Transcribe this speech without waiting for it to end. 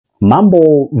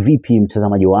Mambo vipi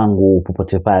mtazamaji wangu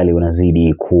popote pale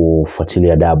unazidi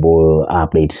kufuatilia Double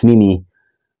Updates. Mimi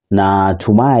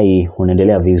natumai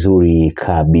unaendelea vizuri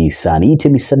kabisa. Niite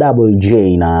Mr. Double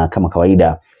J na kama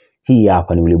kawaida hii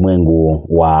hapa ni ulimwengu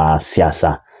wa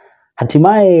siasa.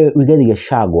 Hatimaye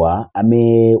Gachagwa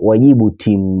amewajibu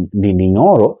timu Ndindi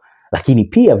Nyoro, lakini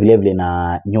pia vilevile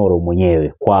na Nyoro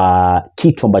mwenyewe kwa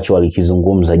kitu ambacho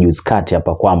walikizungumza juzi kati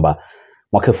hapa kwamba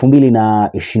mwaka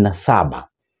 2027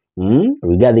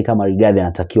 Rigathi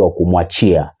anatakiwa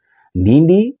kumwachia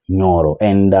Ndindi Nyoro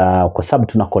and kwa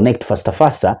sababu tuna connect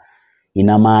faster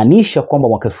inamaanisha kwamba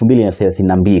mwaka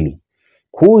 2032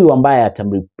 huyu ambaye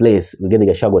atamreplace Rigathi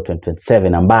Gachagwa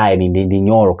 2027 ambaye ni Ndindi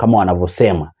Nyoro kama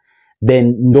wanavyosema,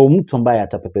 then ndo mtu ambaye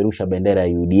atapeperusha bendera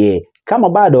ya UDA kama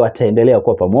bado ataendelea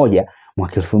kuwa pamoja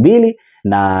mwaka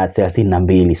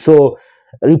 2032. So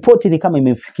ripoti ni kama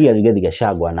imemfikia Rigathi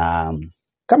Gachagwa na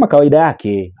kama kawaida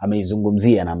yake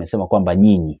ameizungumzia na amesema kwamba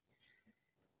nyinyi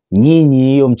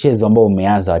hiyo mchezo ambao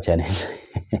umeanza wachane.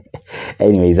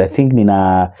 Anyways, I think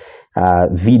nina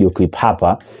video clip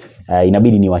hapa.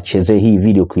 Inabidi niwachezee hii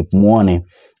video clip muone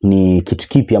ni kitu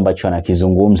kipi ambacho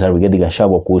anakizungumza Rigathi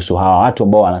Gachagwa kuhusu hawa watu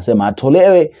ambao wanasema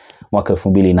atolewe mwaka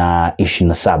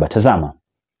 2027. Tazama.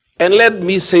 And let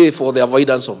me say, for the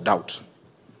avoidance of doubt,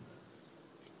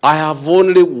 I have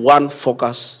only one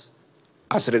focus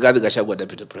as Rigathi Gachagua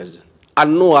Deputy President,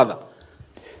 and no other.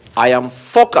 I am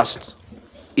focused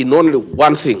in only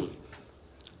one thing: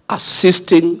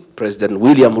 assisting President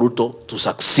William Ruto to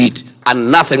succeed,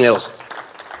 and nothing else.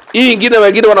 Hii ingine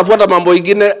wengine wanafuata mambo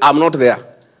ingine, I'm not there.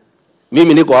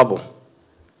 Mimi niko hapo.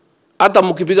 Hata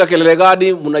mkipiga kelele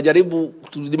gani, mnajaribu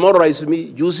to demoralize me.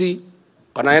 Juzi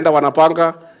wanaenda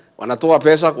wanapanga, wanatoa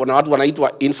pesa, kuna watu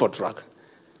wanaitwa infotruck.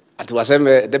 Ati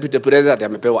waseme Deputy President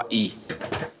amepewa E.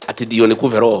 Ati ndio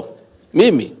nikuve roho.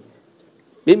 Mimi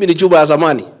ni chuba ya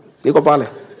zamani. Niko pale.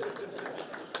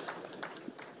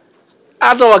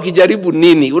 Hata wakijaribu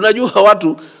nini, unajua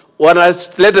watu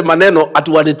wanaleta maneno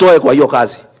ati wanitoe kwa hiyo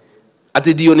kazi.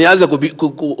 Ati ndio nianze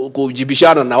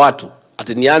kujibishana na watu.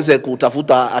 Ati nianze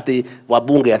kutafuta ati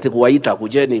wabunge ati kuwaita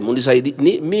kujeni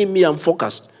munisaidie. Mimi am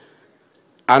focused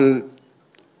and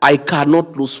I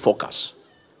cannot lose focus.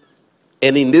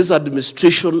 And in this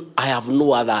administration, I have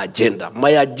no other agenda.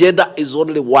 My agenda is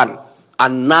only one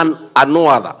and no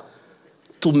other: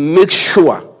 to make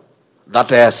sure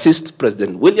that I assist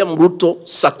President William Ruto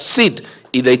succeed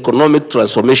in the economic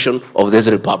transformation of this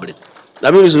republic.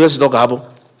 Na mimi siwezi toka hapo.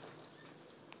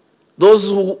 Those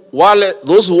who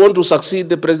want to succeed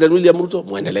the President William Ruto,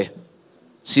 muendelee.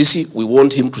 Sisi, we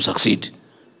want him to succeed.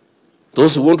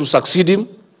 Those who want to succeed him,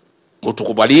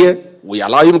 mutukubalie, we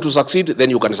allow him to succeed,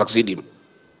 then you can succeed him.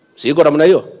 Siko namna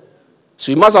hiyo.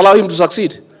 So we must allow him to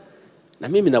succeed. Na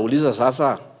mimi nauliza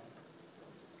sasa,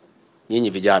 nyinyi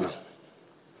vijana,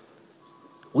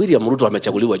 William Ruto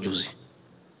amechaguliwa juzi,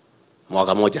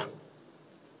 mwaka moja.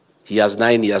 He has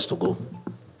 9 years to go.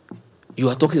 You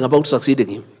are talking about succeeding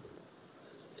him.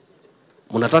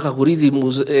 Munataka kurithi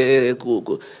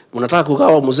munataka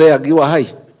kugawa mzee akiwa hai.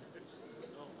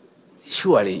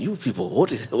 Surely you people,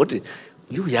 what is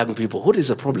you young people, what is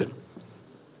the problem?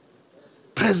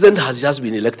 President has just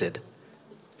been elected.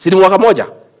 Sini mwaka moja.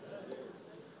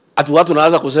 Ati watu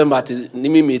naanza kusema ati ni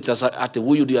mimi ati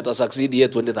huyu ndio atasucceed yeye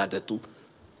 2032.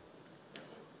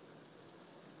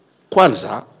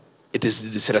 Kwanza, it is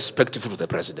disrespectful to the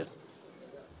president.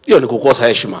 Hiyo ni kukosa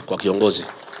heshima kwa kiongozi.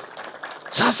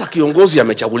 Sasa kiongozi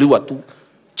amechaguliwa tu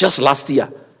just last year.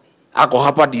 Ako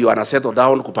hapa ndio ana settle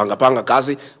down kupanga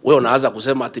kazi. Wewe unaanza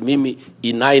kusema ati mimi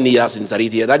in 9 years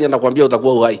nitarithia. Nani anakuambia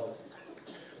utakuwa uhai?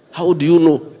 How do you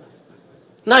know?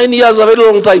 9 years is a very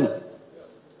long time.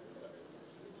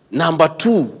 Number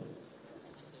 2,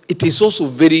 it is also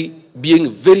being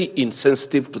very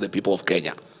insensitive to the people of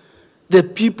Kenya. The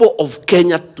people of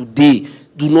Kenya today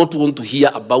do not want to hear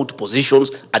about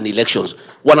positions and elections.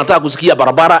 Wanataka kusikia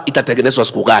barabara itatengenezwa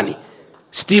siku gani,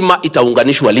 stima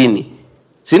itaunganishwa lini,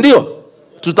 si ndio?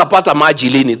 Tutapata maji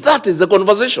lini? That is the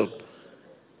conversation.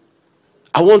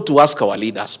 I want to ask our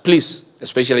leaders, please,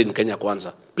 especially in Kenya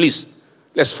Kwanza, please,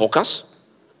 let's focus.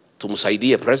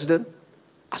 Tumsaidie president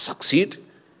succeed.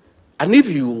 And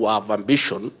if you have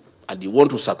ambition and you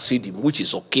want to succeed him, which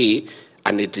is okay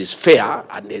and it is fair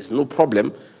and there is no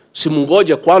problem,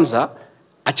 simungoje kwanza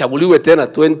achaguliwe tena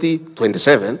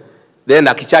 2027, then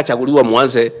akichachaguliwa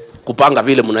mwanze kupanga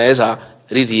vile mnaweza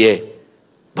rithi.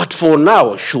 But for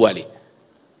now, surely,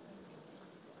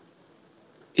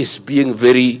 is being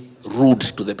very rude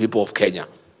to the people of Kenya.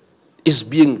 Is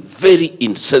being very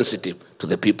insensitive to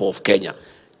the people of Kenya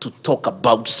to talk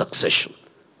about succession.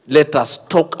 Let us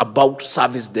talk about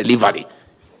service delivery.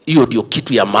 Hiyo ndio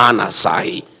kitu ya maana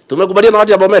sahi. Tumekubaliana na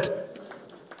watu ya Bomet?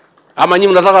 Ama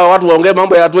nyinyi mnataka watu waongee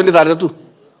mambo ya 2032?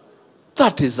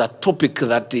 That is a topic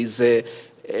that is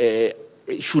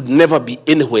should never be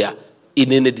anywhere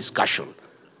in any discussion.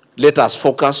 Let us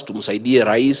focus, tumsaidie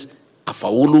rais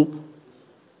afaulu.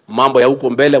 Mambo ya huko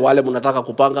mbele, wale mnataka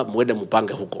kupanga mwende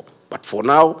mpange huko. But for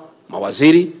now,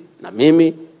 mawaziri na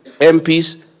mimi,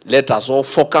 MPs, let us all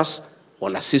focus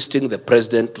on assisting the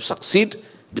president to succeed,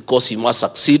 because he must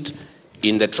succeed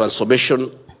in the transformation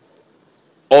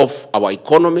of our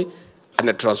economy and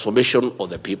the transformation of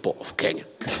the people of Kenya.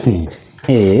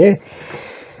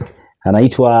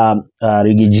 Anaitwa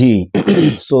Rigiji.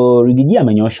 So Rigiji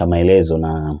amenyosha maelezo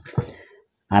na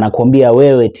anakuambia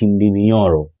wewe timu Ndindi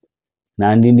Nyoro.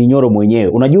 Na Ndindi Nyoro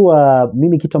mwenyewe, unajua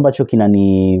mimi kitu ambacho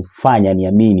kinanifanya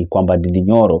niamini kwamba Ndindi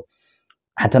Nyoro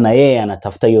hata na yeye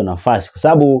anatafuta hiyo nafasi, kwa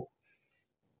sababu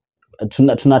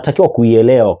tunatakiwa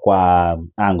kuielewa kwa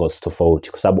angles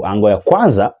tofauti. Kwa sababu ango ya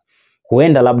kwanza,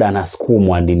 huenda labda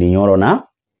anasukumwa Ndindi Nyoro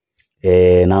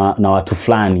na watu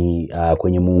fulani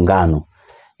kwenye muungano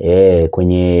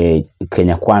kwenye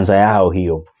Kenya Kwanza yao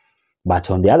hiyo. But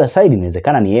on the other side,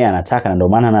 inawezekana ni yeye anataka na ndio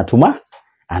maana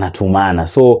anatumana.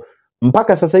 So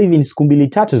mpaka sasa hivi ni siku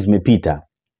 2-3 zimepita.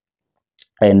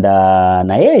 And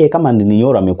na yeye kama Ndindi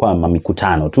Nyoro amekuwa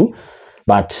mikutano tu,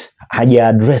 but haja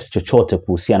address chochote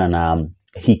kuhusiana na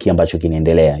hiki ambacho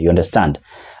kinaendelea. You understand?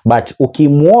 But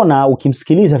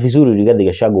ukimsikiliza vizuri Rigathi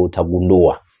Gachagua,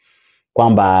 utagundua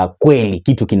kwamba kweli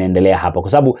kitu kinaendelea hapa. Kwa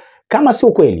sababu kama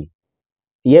sio kweli,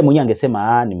 yeye mwenyewe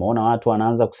angesema nimeona watu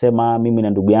wanaanza kusema mimi na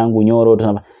ndugu yangu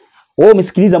Nyoro. Wewe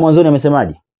umesikiliza mwanzoni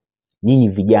amesemaje? Nyinyi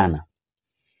vijana.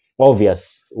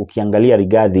 Obvious, ukiangalia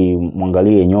Rigathi,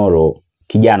 muangalie Nyoro,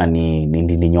 kijana ni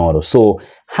Ndindi Nyoro. So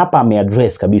hapa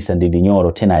ameaddress kabisa Ndindi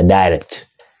Nyoro tena direct,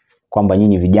 kwamba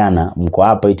nyinyi vijana mko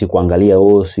hapa eti kuangalia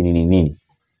si nini.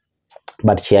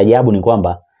 But cha ajabu ni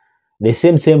kwamba the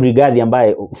same Rigathi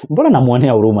ambaye, mbona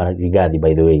namuonea huruma Rigathi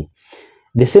by the way,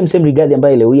 the same Rigathi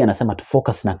ambaye leo hii anasema tu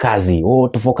focus na kazi,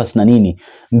 tu focus na nini,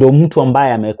 ndo mtu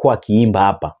ambaye amekuwa kiimba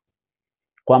hapa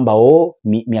kwamba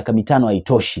miaka 5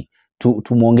 haitoshi,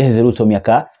 tumuongeze Ruto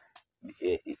miaka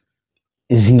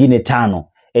zingine 5,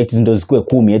 eti ndo zikuwe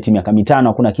 10, eti miaka 5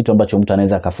 hakuna kitu ambacho mtu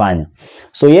anaweza kafanya.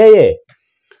 So yeye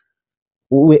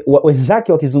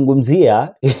wenzake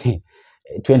wakizungumzia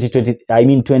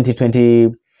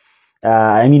 2020,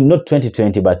 not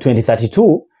 2020 but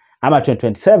 2032 ama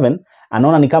 2027,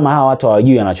 anaona ni kama hawa watu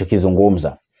hawajui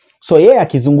anachokizungumza. So yeye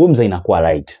akizungumza inakuwa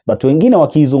right, but wengine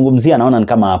wakizungumzia anaona ni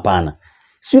kama hapana.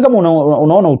 Sio kama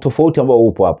unaona utofauti ambao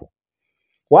upo hapo.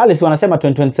 Wale si wanasema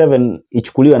 2027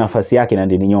 ichukuliwe nafasi yake na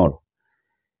Ndindi Nyoro,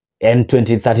 and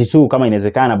 2032 kama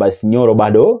inawezekana basi Nyoro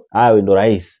bado awe ndo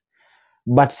rais.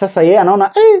 But sasa yeye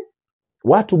anaona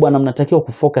watu bwana mnatakiwa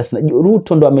kufocus na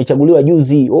Ruto, ndo amechaguliwa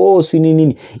juzi, si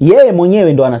nini. Yeye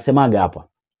mwenyewe ndo anasemaga hapa,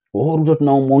 Ruto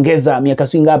tunamuongeza miaka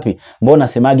si ngapi, mbona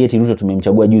asemaje eti Ruto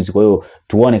tumemchagua juzi, kwa hiyo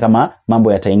tuone kama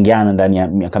mambo yataingiana ndani ya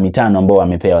miaka 5 ambao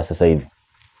amepewa sasa hivi.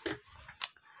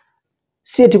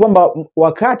 Si eti kwamba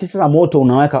wakati sasa moto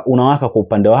unawaka kwa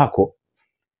upande wako,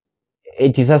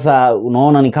 eti sasa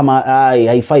unaona ni kama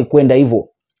haifai kwenda hivyo,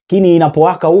 lakini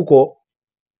inapowaka huko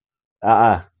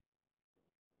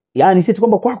yani si eti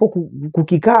kwamba kwako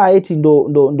kukikaa eti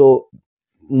ndo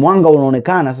mwanga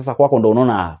unaonekana sasa kwako ndo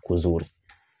unaona kuzuri.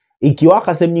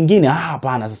 Ikiwaka sehemu nyingine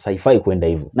hapana, sasa haifai kwenda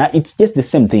hivyo. Na it's just the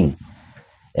same thing.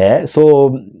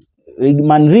 So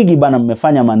Manrigi bana,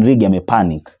 mmefanya Manrigi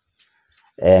amepanic.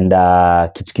 And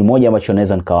kitu kimoja ambacho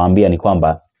naweza nikawaambia ni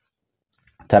kwamba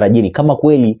tarajini kama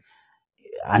kweli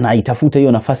anaitafuta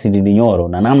hiyo nafasi Ndindi Nyoro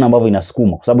na namna ambavyo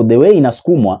inasukumwa, kwa sababu the way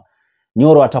inasukumwa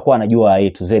Nyoro atakuwa anajua A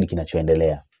to Z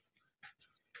kinachoendelea.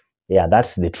 Yeah,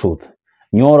 that's the truth.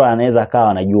 Nyoro anaweza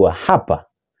akawa anajua hapa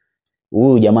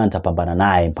huyu jamaa nitapambana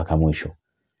naye mpaka mwisho.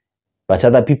 But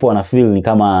other people wana feel ni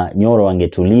kama Nyoro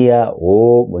angetulia,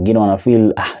 wengine wana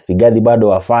feel Rigathi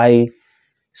bado hafai.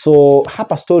 So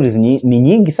hapa stories ni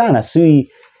nyingi sana,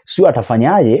 sio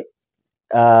atafanyaje,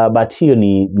 but hiyo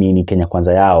ni Kenya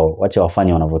Kwanza yao, wacha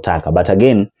wafanye wanavyotaka. But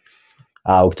again,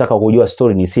 ukitaka kujua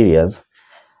story ni serious,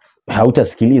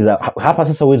 hautasikiliza hapa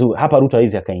sasa. Hapa Ruto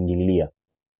hizi akaingililia.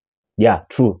 Yeah,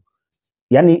 true.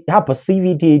 Yani hapa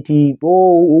CVT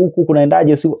huku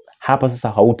kunaendaje, hapa sasa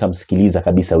hautamsikiliza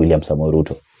kabisa William Samoei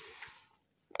Ruto.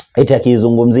 Eti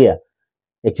akizungumzia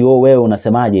eti wewe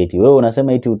unasemaje, eti wewe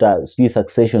unasema eti sijui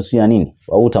succession sio nini,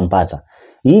 au utampata.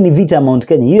 Hii ni vita ya Mount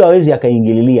Kenya, hiyo hawezi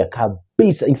akaingililia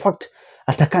kabisa. In fact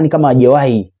atakani kama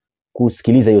hajawahi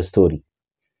kusikiliza hiyo story.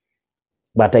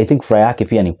 But I think furaha yake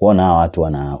pia ni kuona hawa watu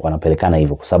wanapelekana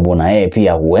hivyo, kwa sababu na yeye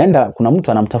pia huenda kuna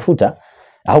mtu anamtafuta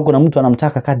au kuna mtu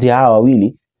anamtaka kati ya hawa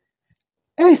wawili,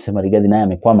 Sema Rigathi naye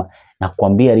amekwama, na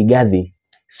kuambia Rigathi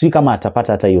sijui kama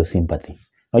atapata hata hiyo sympathy.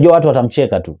 Unajua watu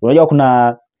watamcheka tu. Unajua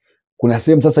kuna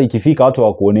sehemu sasa ikifika watu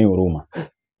hawakuonei huruma.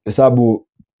 Kwa sababu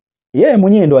yeye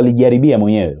mwenyewe ndo alijaribia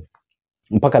mwenyewe.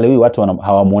 Mpaka leo watu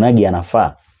hawamuonagi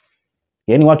anafaa.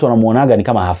 Yaani watu wanamuonaga ni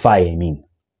kama hafai, I mean.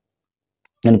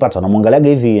 Yaani pata wanamwangaliaga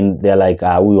hivi and they're like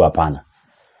huyu hapana.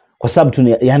 Kwa sababu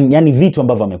yani vitu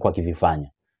ambavyo amekuwa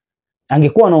akivifanya.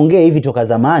 Angekuwa anaongea hivi toka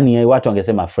zamani watu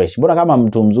wangesema fresh. Mbona kama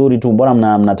mtu mzuri tu,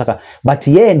 mbona mnataka, but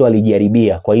yeye ndo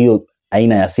alijaribia kwa hiyo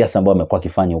aina ya siasa ambayo amekuwa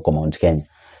akifanya huko Mount Kenya.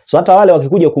 So hata wale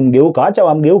wakikuja kumgeuka, acha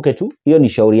wamgeuke tu, hiyo ni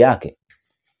shauri yake.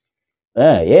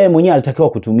 Yeye mwenyewe alitakiwa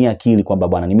kutumia akili kwamba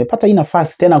bwana nimepata hii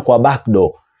nafasi tena kwa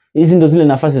backdoor. Hizi ndo zile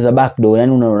nafasi za backdoor,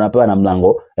 yani unapewa na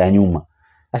mlango ya nyuma.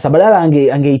 Sasa badala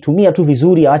angeitumia tu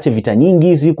vizuri, aache vita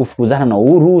nyingi, sio kufukuzana na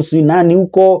Uhuru, sio nani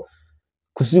huko,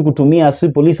 kutumia sio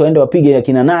polisi waende wapige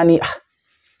akina nani.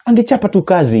 Angechapa tu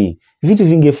kazi, vitu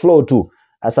vinge flow tu.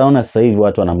 Sasa naona sasa hivi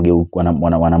watu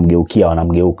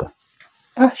wanamgeuka.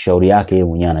 Shauri yake yeye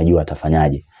mwenyewe anajua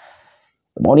atafanyaje.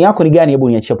 Maoni yako ni gani? Hebu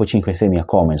niachie hapo chini kwenye sehemu ya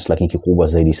comments, lakini kikubwa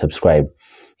zaidi subscribe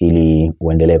ili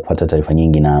uendelee kupata taarifa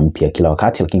nyingi na mpya kila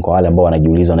wakati. Lakini kwa wale ambao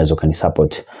wanajiuliza unaweza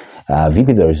kanisupport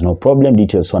vipi, there is no problem,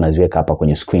 details wanaziweka hapa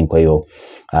kwenye screen. Kwa hiyo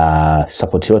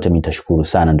support yote mimi nitashukuru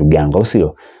sana ndugu yangu, au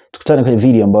sio? Tukutane kwenye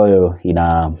video ambayo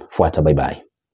inafuata. Bye bye.